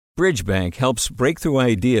Bridgebank helps breakthrough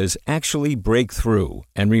ideas actually break through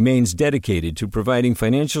and remains dedicated to providing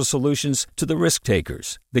financial solutions to the risk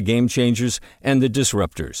takers, the game changers, and the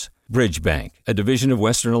disruptors. Bridgebank, a division of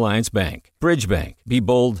Western Alliance Bank. Bridgebank. Be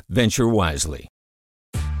bold, venture wisely.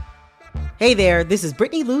 Hey there, this is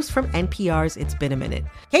Brittany Luce from NPR's It's Been a Minute.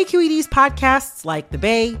 KQED's podcasts like The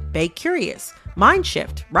Bay, Bay Curious, Mind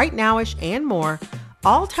Shift, Right Nowish, and more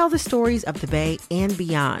all tell the stories of the Bay and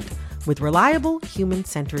beyond with reliable,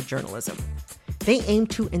 human-centered journalism. They aim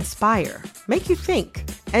to inspire, make you think,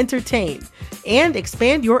 entertain, and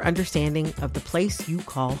expand your understanding of the place you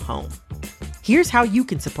call home. Here's how you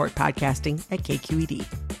can support podcasting at KQED.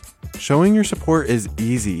 Showing your support is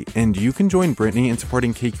easy, and you can join Brittany in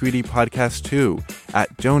supporting KQED Podcast too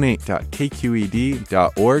at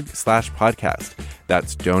donate.kqed.org/podcast.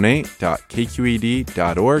 That's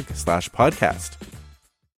donate.kqed.org/podcast.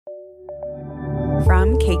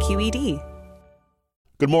 From KQED.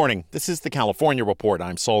 Good morning. This is the California Report.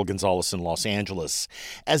 I'm Saul Gonzalez in Los Angeles.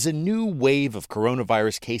 As a new wave of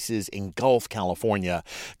coronavirus cases engulf California,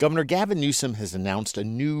 Governor Gavin Newsom has announced a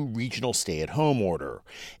new regional stay-at-home order.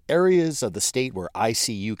 Areas of the state where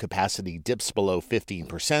ICU capacity dips below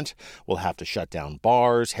 15% will have to shut down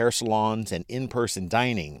bars, hair salons, and in-person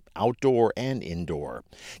dining, outdoor and indoor.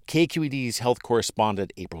 KQED's health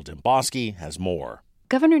correspondent April Dembosky has more.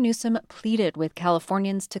 Governor Newsom pleaded with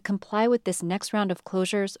Californians to comply with this next round of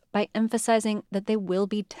closures by emphasizing that they will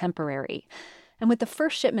be temporary. And with the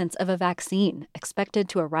first shipments of a vaccine expected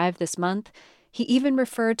to arrive this month, he even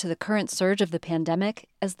referred to the current surge of the pandemic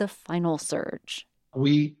as the final surge.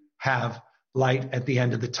 We have light at the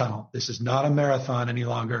end of the tunnel. This is not a marathon any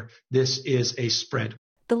longer. This is a sprint.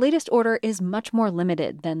 The latest order is much more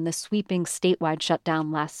limited than the sweeping statewide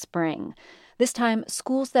shutdown last spring. This time,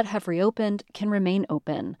 schools that have reopened can remain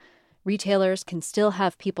open. Retailers can still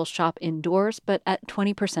have people shop indoors, but at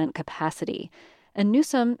 20% capacity. And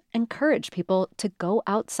Newsom encouraged people to go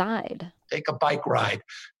outside. Take a bike ride,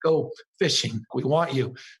 go fishing. We want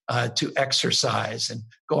you to exercise and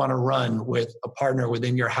go on a run with a partner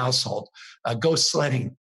within your household. Go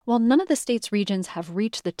sledding. While none of the state's regions have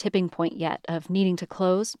reached the tipping point yet of needing to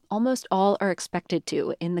close, almost all are expected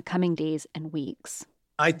to in the coming days and weeks.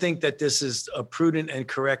 I think that this is a prudent and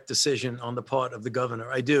correct decision on the part of the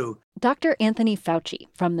governor. I do. Dr. Anthony Fauci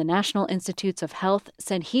from the National Institutes of Health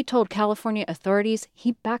said he told California authorities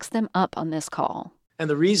he backs them up on this call. And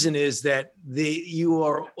the reason is that you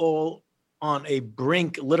are all on a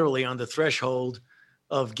brink, literally on the threshold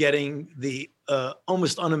of getting the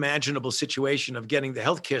almost unimaginable situation of getting the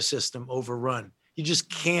healthcare system overrun. You just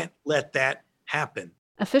can't let that happen.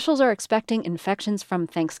 Officials are expecting infections from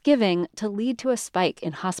Thanksgiving to lead to a spike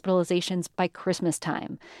in hospitalizations by Christmas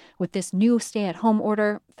time. With this new stay-at-home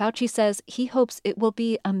order, Fauci says he hopes it will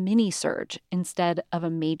be a mini surge instead of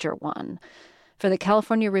a major one. For the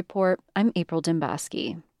California Report, I'm April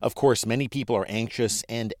Dembosky. Of course, many people are anxious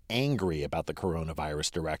and angry about the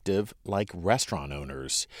coronavirus directive, like restaurant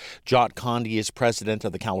owners. Jot Condi is president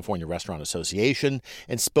of the California Restaurant Association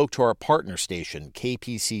and spoke to our partner station,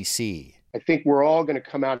 KPCC. I think we're all going to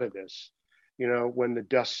come out of this, when the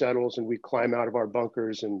dust settles and we climb out of our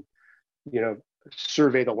bunkers and,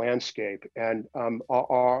 survey the landscape. And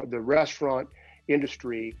the restaurant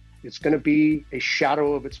industry, it's going to be a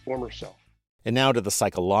shadow of its former self. And now to the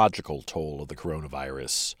psychological toll of the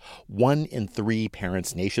coronavirus. 1 in 3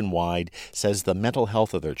 parents nationwide says the mental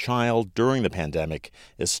health of their child during the pandemic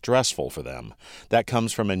is stressful for them. That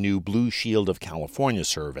comes from a new Blue Shield of California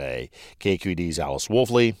survey. KQED's Alice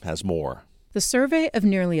Woelfle has more. The survey of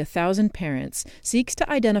nearly 1,000 parents seeks to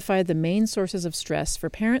identify the main sources of stress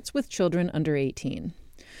for parents with children under 18.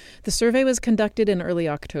 The survey was conducted in early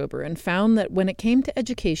October and found that when it came to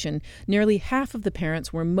education, nearly half of the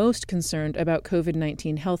parents were most concerned about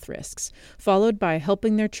COVID-19 health risks, followed by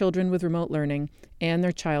helping their children with remote learning and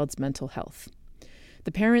their child's mental health.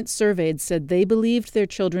 The parents surveyed said they believed their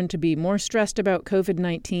children to be more stressed about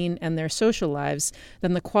COVID-19 and their social lives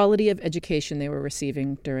than the quality of education they were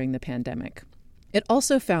receiving during the pandemic. It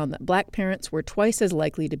also found that Black parents were twice as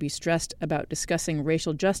likely to be stressed about discussing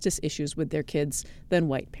racial justice issues with their kids than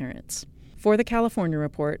white parents. For the California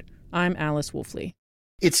Report, I'm Alice Woelfle.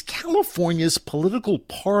 It's California's political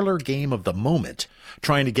parlor game of the moment,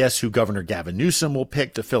 trying to guess who Governor Gavin Newsom will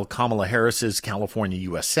pick to fill Kamala Harris's California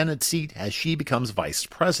U.S. Senate seat as she becomes vice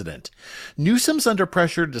president. Newsom's under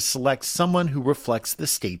pressure to select someone who reflects the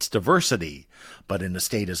state's diversity. But in a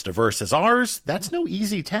state as diverse as ours, that's no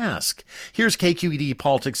easy task. Here's KQED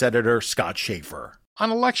politics editor Scott Shafer. On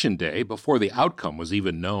Election Day, before the outcome was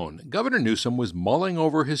even known, Governor Newsom was mulling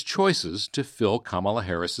over his choices to fill Kamala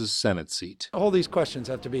Harris's Senate seat. All these questions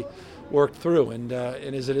have to be worked through, and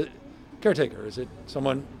is it a caretaker? Is it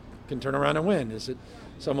someone can turn around and win? Is it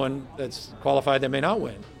someone that's qualified that may not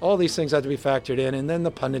win? All these things have to be factored in, and then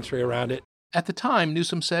the punditry around it. At the time,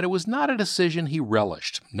 Newsom said it was not a decision he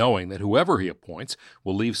relished, knowing that whoever he appoints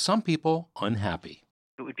will leave some people unhappy.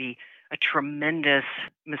 It would be a tremendous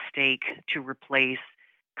mistake to replace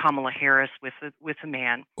Kamala Harris with a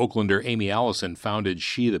man. Oaklander Amy Allison founded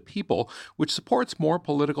She the People, which supports more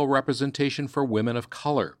political representation for women of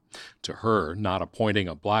color. To her, not appointing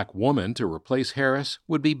a black woman to replace Harris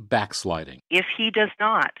would be backsliding. If he does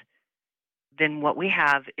not, then what we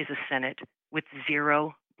have is a Senate with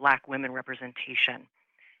zero black women representation.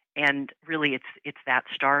 And really, it's that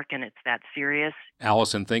stark and it's that serious.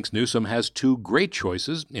 Allison thinks Newsom has two great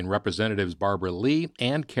choices in Representatives Barbara Lee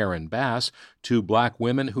and Karen Bass, two black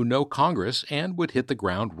women who know Congress and would hit the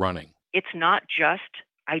ground running. It's not just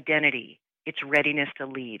identity, it's readiness to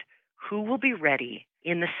lead. Who will be ready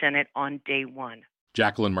in the Senate on day one?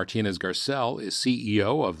 Jacqueline Martinez-Garcel is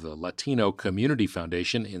CEO of the Latino Community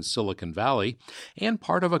Foundation in Silicon Valley and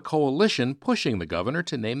part of a coalition pushing the governor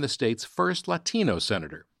to name the state's first Latino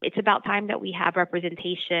senator. It's about time that we have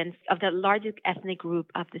representation of the largest ethnic group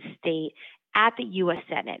of the state at the U.S.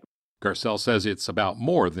 Senate. Garcel says it's about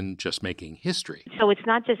more than just making history. So it's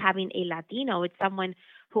not just having a Latino, it's someone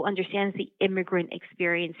who understands the immigrant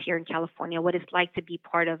experience here in California, what it's like to be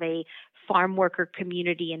part of a farm worker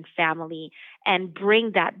community and family, and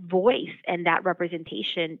bring that voice and that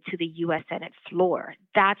representation to the U.S. Senate floor.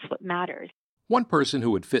 That's what matters. One person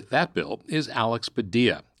who would fit that bill is Alex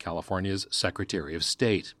Padilla, California's Secretary of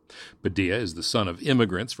State. Padilla is the son of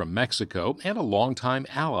immigrants from Mexico and a longtime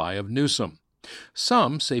ally of Newsom.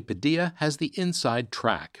 Some say Padilla has the inside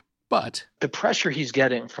track, but the pressure he's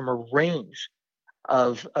getting from a range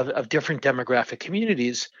of different demographic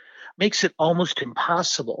communities makes it almost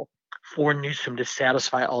impossible for Newsom to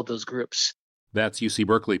satisfy all those groups. That's UC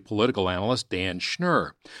Berkeley political analyst Dan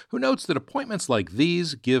Schnurr, who notes that appointments like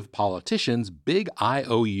these give politicians big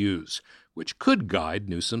IOUs, which could guide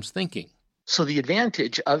Newsom's thinking. So the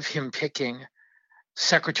advantage of him picking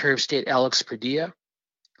Secretary of State Alex Padilla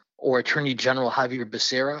or Attorney General Javier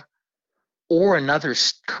Becerra or another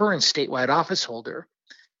current statewide office holder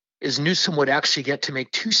is Newsom would actually get to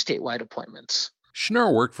make two statewide appointments.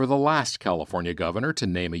 Schnurr worked for the last California governor to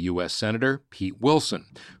name a U.S. Senator, Pete Wilson,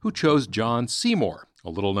 who chose John Seymour, a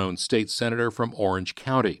little-known state senator from Orange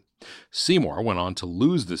County. Seymour went on to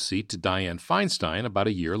lose the seat to Dianne Feinstein about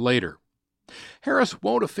a year later. Harris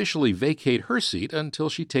won't officially vacate her seat until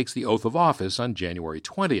she takes the oath of office on January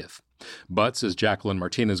 20th. But, says Jacqueline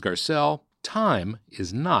Martinez-Garcel, time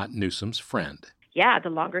is not Newsom's friend. Yeah, the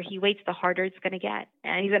longer he waits, the harder it's going to get.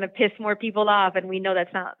 And he's going to piss more people off, and we know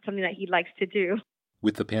that's not something that he likes to do.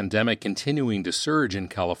 With the pandemic continuing to surge in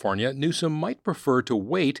California, Newsom might prefer to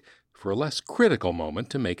wait for a less critical moment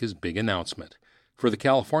to make his big announcement. For the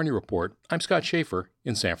California Report, I'm Scott Shafer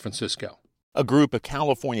in San Francisco. A group of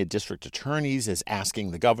California district attorneys is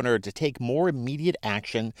asking the governor to take more immediate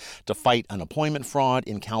action to fight unemployment fraud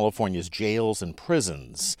in California's jails and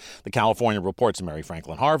prisons. The California Report's Mary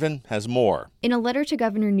Franklin Harvin has more. In a letter to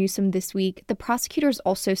Governor Newsom this week, the prosecutors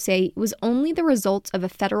also say it was only the results of a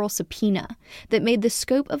federal subpoena that made the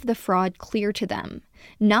scope of the fraud clear to them,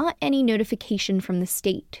 not any notification from the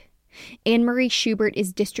state. Anne Marie Schubert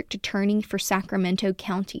is district attorney for Sacramento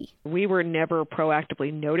County. We were never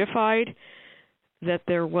proactively notified that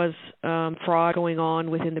there was fraud going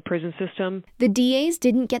on within the prison system. The DAs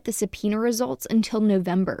didn't get the subpoena results until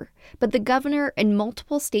November, but the governor and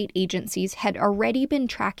multiple state agencies had already been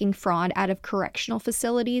tracking fraud out of correctional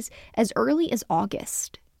facilities as early as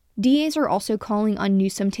August. DAs are also calling on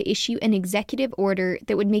Newsom to issue an executive order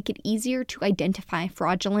that would make it easier to identify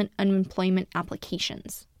fraudulent unemployment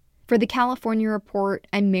applications. For the California Report,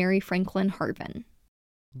 I'm Mary Franklin Harvin.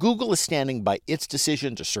 Google is standing by its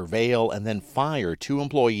decision to surveil and then fire 2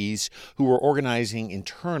 employees who were organizing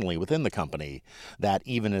internally within the company. That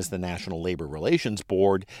even as the National Labor Relations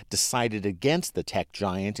Board decided against the tech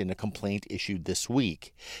giant in a complaint issued this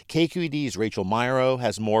week. KQED's Rachael Myrow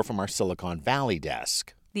has more from our Silicon Valley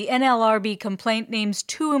desk. The NLRB complaint names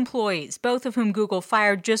 2 employees, both of whom Google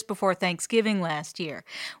fired just before Thanksgiving last year.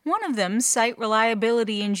 One of them, site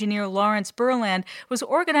reliability engineer Lawrence Berland, was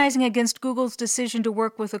organizing against Google's decision to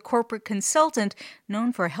work with a corporate consultant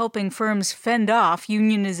known for helping firms fend off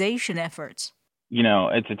unionization efforts. You know,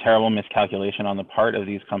 it's a terrible miscalculation on the part of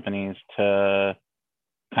these companies to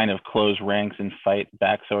kind of close ranks and fight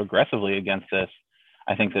back so aggressively against this.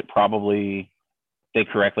 I think that probably they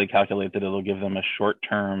correctly calculate that it'll give them a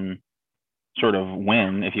short-term sort of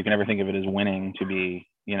win, if you can ever think of it as winning, to be,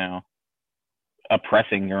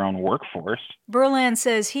 oppressing your own workforce. Berland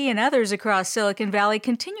says he and others across Silicon Valley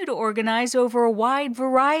continue to organize over a wide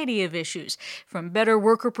variety of issues, from better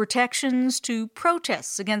worker protections to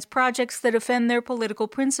protests against projects that offend their political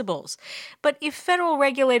principles. But if federal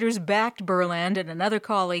regulators backed Berland and another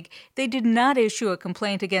colleague, they did not issue a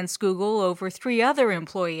complaint against Google over 3 other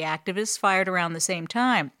employee activists fired around the same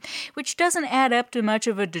time, which doesn't add up to much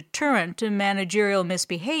of a deterrent to managerial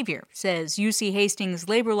misbehavior, says UC Hastings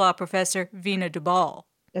labor law professor Veena Dubal.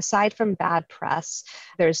 Aside from bad press,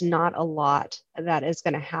 there's not a lot that is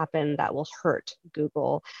going to happen that will hurt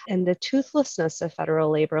Google. And the toothlessness of federal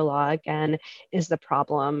labor law, again, is the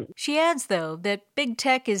problem. She adds, though, that big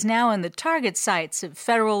tech is now in the target sights of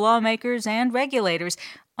federal lawmakers and regulators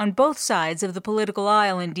on both sides of the political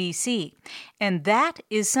aisle in D.C. And that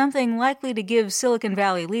is something likely to give Silicon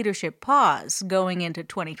Valley leadership pause going into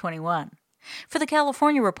 2021. For the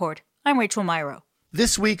California Report, I'm Rachael Myrow.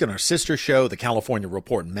 This week on our sister show, the California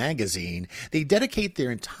Report magazine, they dedicate their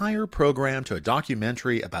entire program to a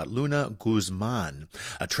documentary about Luna Guzmán,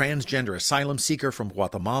 a transgender asylum seeker from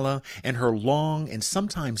Guatemala, and her long and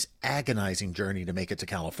sometimes agonizing journey to make it to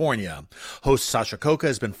California. Host Sasha Khoka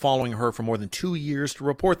has been following her for more than 2 years to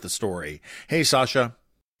report the story. Hey, Sasha.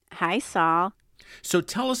 Hi, Saul. So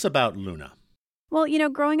tell us about Luna. Well,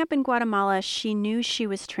 growing up in Guatemala, she knew she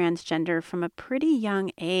was transgender from a pretty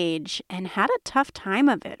young age and had a tough time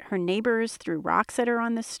of it. Her neighbors threw rocks at her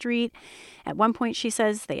on the street. At one point, she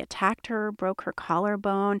says they attacked her, broke her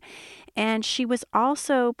collarbone, and she was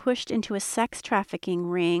also pushed into a sex trafficking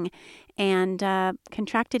ring and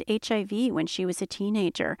contracted HIV when she was a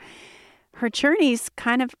teenager. Her journey's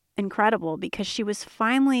kind of incredible because she was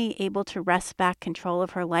finally able to wrest back control of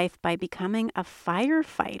her life by becoming a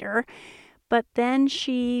firefighter. But then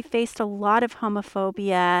she faced a lot of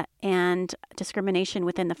homophobia and discrimination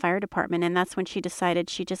within the fire department. And that's when she decided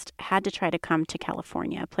she just had to try to come to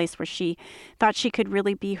California, a place where she thought she could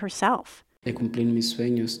really be herself. To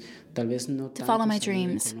follow my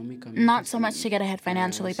dreams. Not so much to get ahead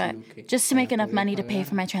financially, but just to make enough money to pay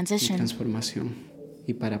for my transition. To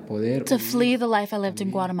flee the life I lived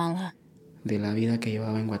in Guatemala.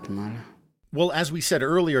 Well, as we said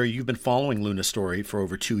earlier, you've been following Luna's story for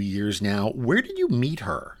over 2 years now. Where did you meet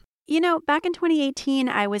her? Back in 2018,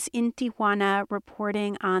 I was in Tijuana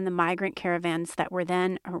reporting on the migrant caravans that were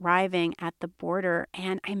then arriving at the border,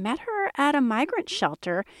 and I met her at a migrant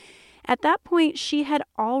shelter. At that point, she had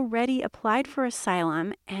already applied for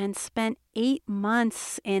asylum and spent 8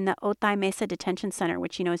 months in the Otay Mesa Detention Center,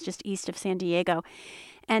 which, is just east of San Diego,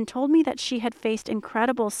 and told me that she had faced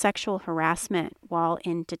incredible sexual harassment while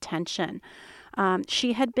in detention.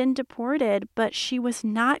 She had been deported, but she was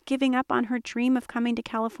not giving up on her dream of coming to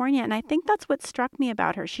California. And I think that's what struck me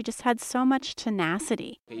about her. She just had so much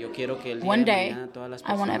tenacity. One day,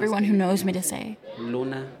 I want everyone who knows me to say,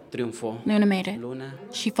 Luna made it.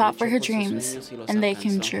 She fought for her dreams, and they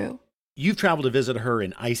came true. You've traveled to visit her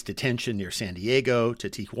in ICE detention near San Diego, to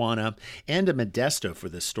Tijuana, and to Modesto for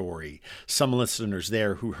this story. Some listeners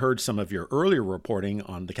there who heard some of your earlier reporting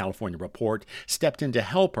on the California Report stepped in to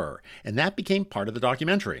help her, and that became part of the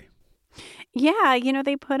documentary. Yeah,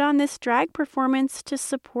 they put on this drag performance to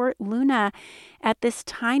support Luna at this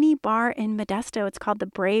tiny bar in Modesto. It's called the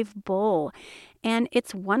Brave Bull, and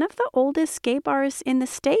it's one of the oldest gay bars in the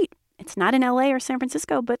state. It's not in LA or San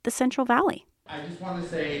Francisco, but the Central Valley. I just want to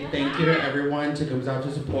say thank you to everyone who comes out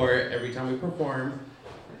to support every time we perform.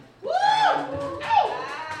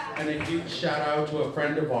 And a huge shout out to a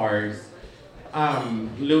friend of ours,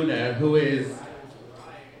 Luna, who is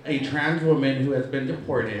a trans woman who has been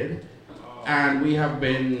deported. And we have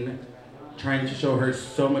been trying to show her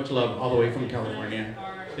so much love all the way from California.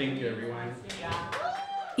 Thank you, everyone.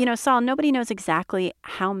 Saul, nobody knows exactly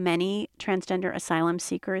how many transgender asylum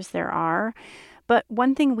seekers there are. But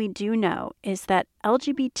one thing we do know is that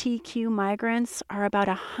LGBTQ migrants are about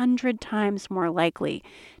 100 times more likely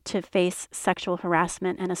to face sexual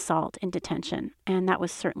harassment and assault in detention. And that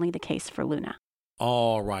was certainly the case for Luna.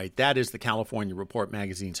 All right, that is the California Report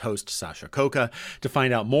magazine's host, Sasha Khoka. To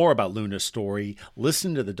find out more about Luna's story,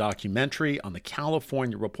 listen to the documentary on the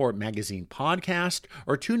California Report magazine podcast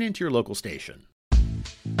or tune into your local station.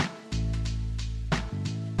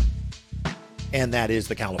 And that is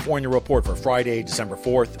the California Report for Friday, December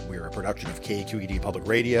 4th. We're a production of KQED Public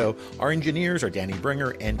Radio. Our engineers are Danny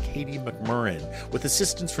Bringer and Katie McMurrin, with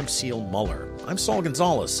assistance from Seal Muller. I'm Saul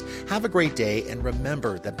Gonzalez. Have a great day, and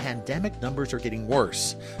remember, the pandemic numbers are getting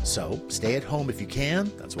worse. So stay at home if you can.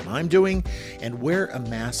 That's what I'm doing. And wear a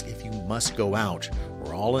mask if you must go out.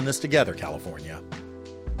 We're all all in this together, California.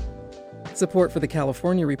 Support for the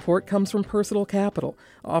California Report comes from Personal Capital,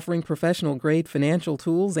 offering professional-grade financial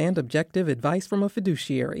tools and objective advice from a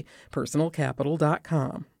fiduciary.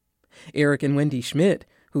 PersonalCapital.com. Eric and Wendy Schmidt,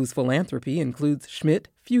 whose philanthropy includes Schmidt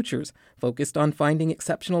Futures, focused on finding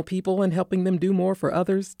exceptional people and helping them do more for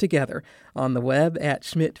others together, on the web at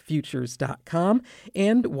schmidtfutures.com,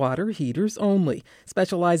 and Water Heaters Only,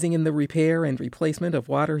 specializing in the repair and replacement of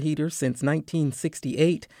water heaters since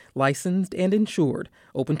 1968, licensed and insured,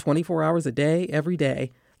 open 24 hours a day, every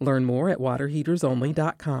day. Learn more at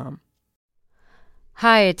waterheatersonly.com.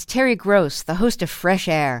 Hi, it's Terry Gross, the host of Fresh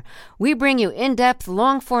Air. We bring you in-depth,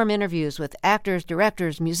 long-form interviews with actors,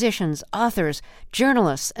 directors, musicians, authors,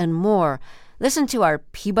 journalists, and more. Listen to our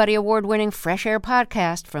Peabody Award-winning Fresh Air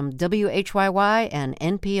podcast from WHYY and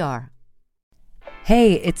NPR.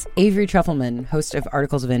 Hey, it's Avery Trufelman, host of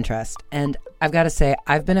Articles of Interest. And I've got to say,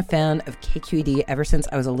 I've been a fan of KQED ever since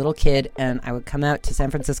I was a little kid, and I would come out to San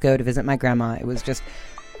Francisco to visit my grandma. It was just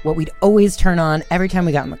what we'd always turn on every time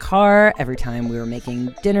we got in the car, every time we were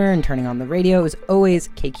making dinner and turning on the radio. It was always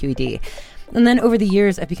KQED. And then over the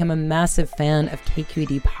years, I've become a massive fan of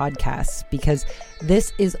KQED podcasts because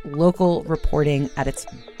this is local reporting at its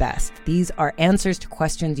best. These are answers to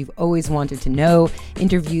questions you've always wanted to know,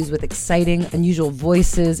 interviews with exciting, unusual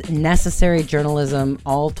voices, necessary journalism,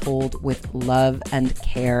 all told with love and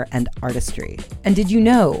care and artistry. And did you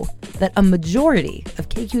know that a majority of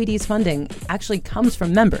KQED's funding actually comes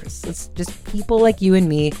from members? It's just people like you and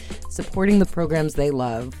me supporting the programs they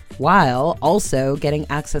love, while also getting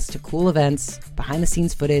access to cool events,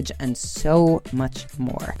 behind-the-scenes footage, and so much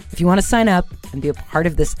more. If you want to sign up and be a part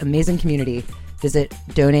of this amazing community, visit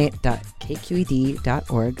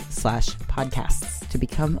donate.kqed.org/podcasts to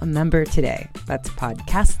become a member today. That's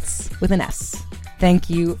podcasts with an S. Thank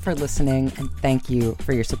you for listening, and thank you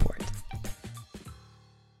for your support.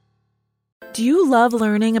 Do you love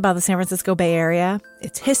learning about the San Francisco Bay Area?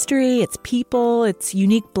 Its history, its people, its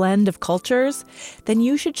unique blend of cultures? Then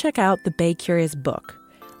you should check out the Bay Curious book.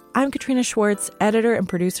 I'm Katrina Schwartz, editor and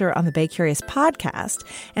producer on the Bay Curious podcast,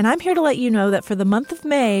 and I'm here to let you know that for the month of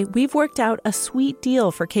May, we've worked out a sweet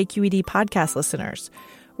deal for KQED podcast listeners.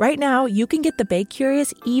 Right now, you can get the Bay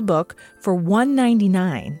Curious ebook for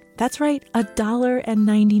 $1.99. That's right,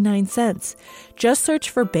 $1.99. Just search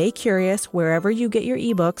for Bay Curious wherever you get your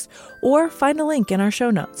ebooks or find a link in our show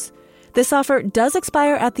notes. This offer does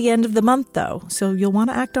expire at the end of the month, though, so you'll want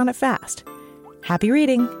to act on it fast. Happy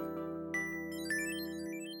reading!